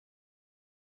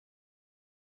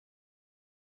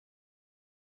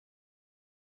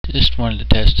Just wanted to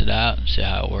test it out and see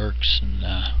how it works and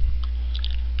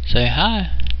say hi.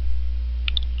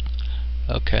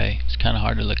 Okay, it's kind of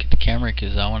hard to look at the camera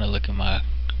because I want to look at my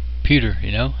computer,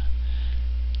 you know.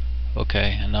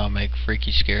 Okay, I know I make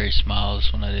freaky scary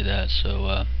smiles when I do that,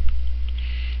 so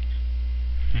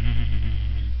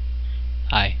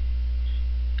hi.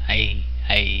 Hi,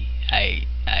 hi, hi,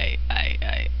 hi, hi,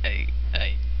 hi, hi,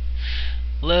 hi.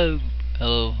 Hello,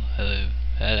 hello, hello,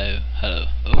 hello, hello.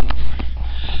 Oh,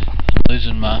 I'm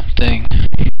losing my thing.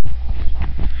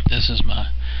 This is my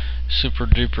super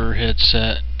duper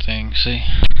headset thing. See,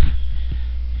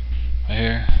 right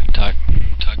here. Talk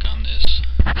on this.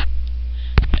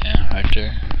 Yeah, right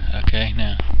there. Okay,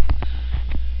 now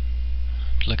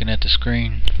looking at the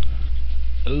screen.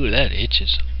 Ooh, that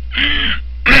itches.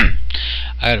 I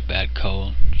got a bad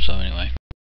cold, so anyway.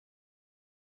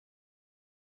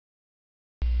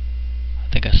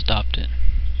 I think I stopped it.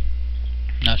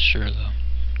 Not sure though.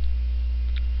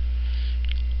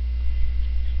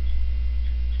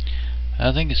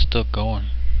 I think it's still going.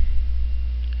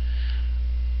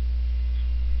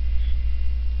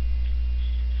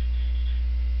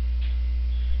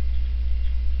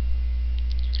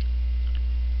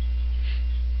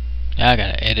 I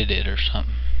gotta edit it or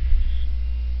something.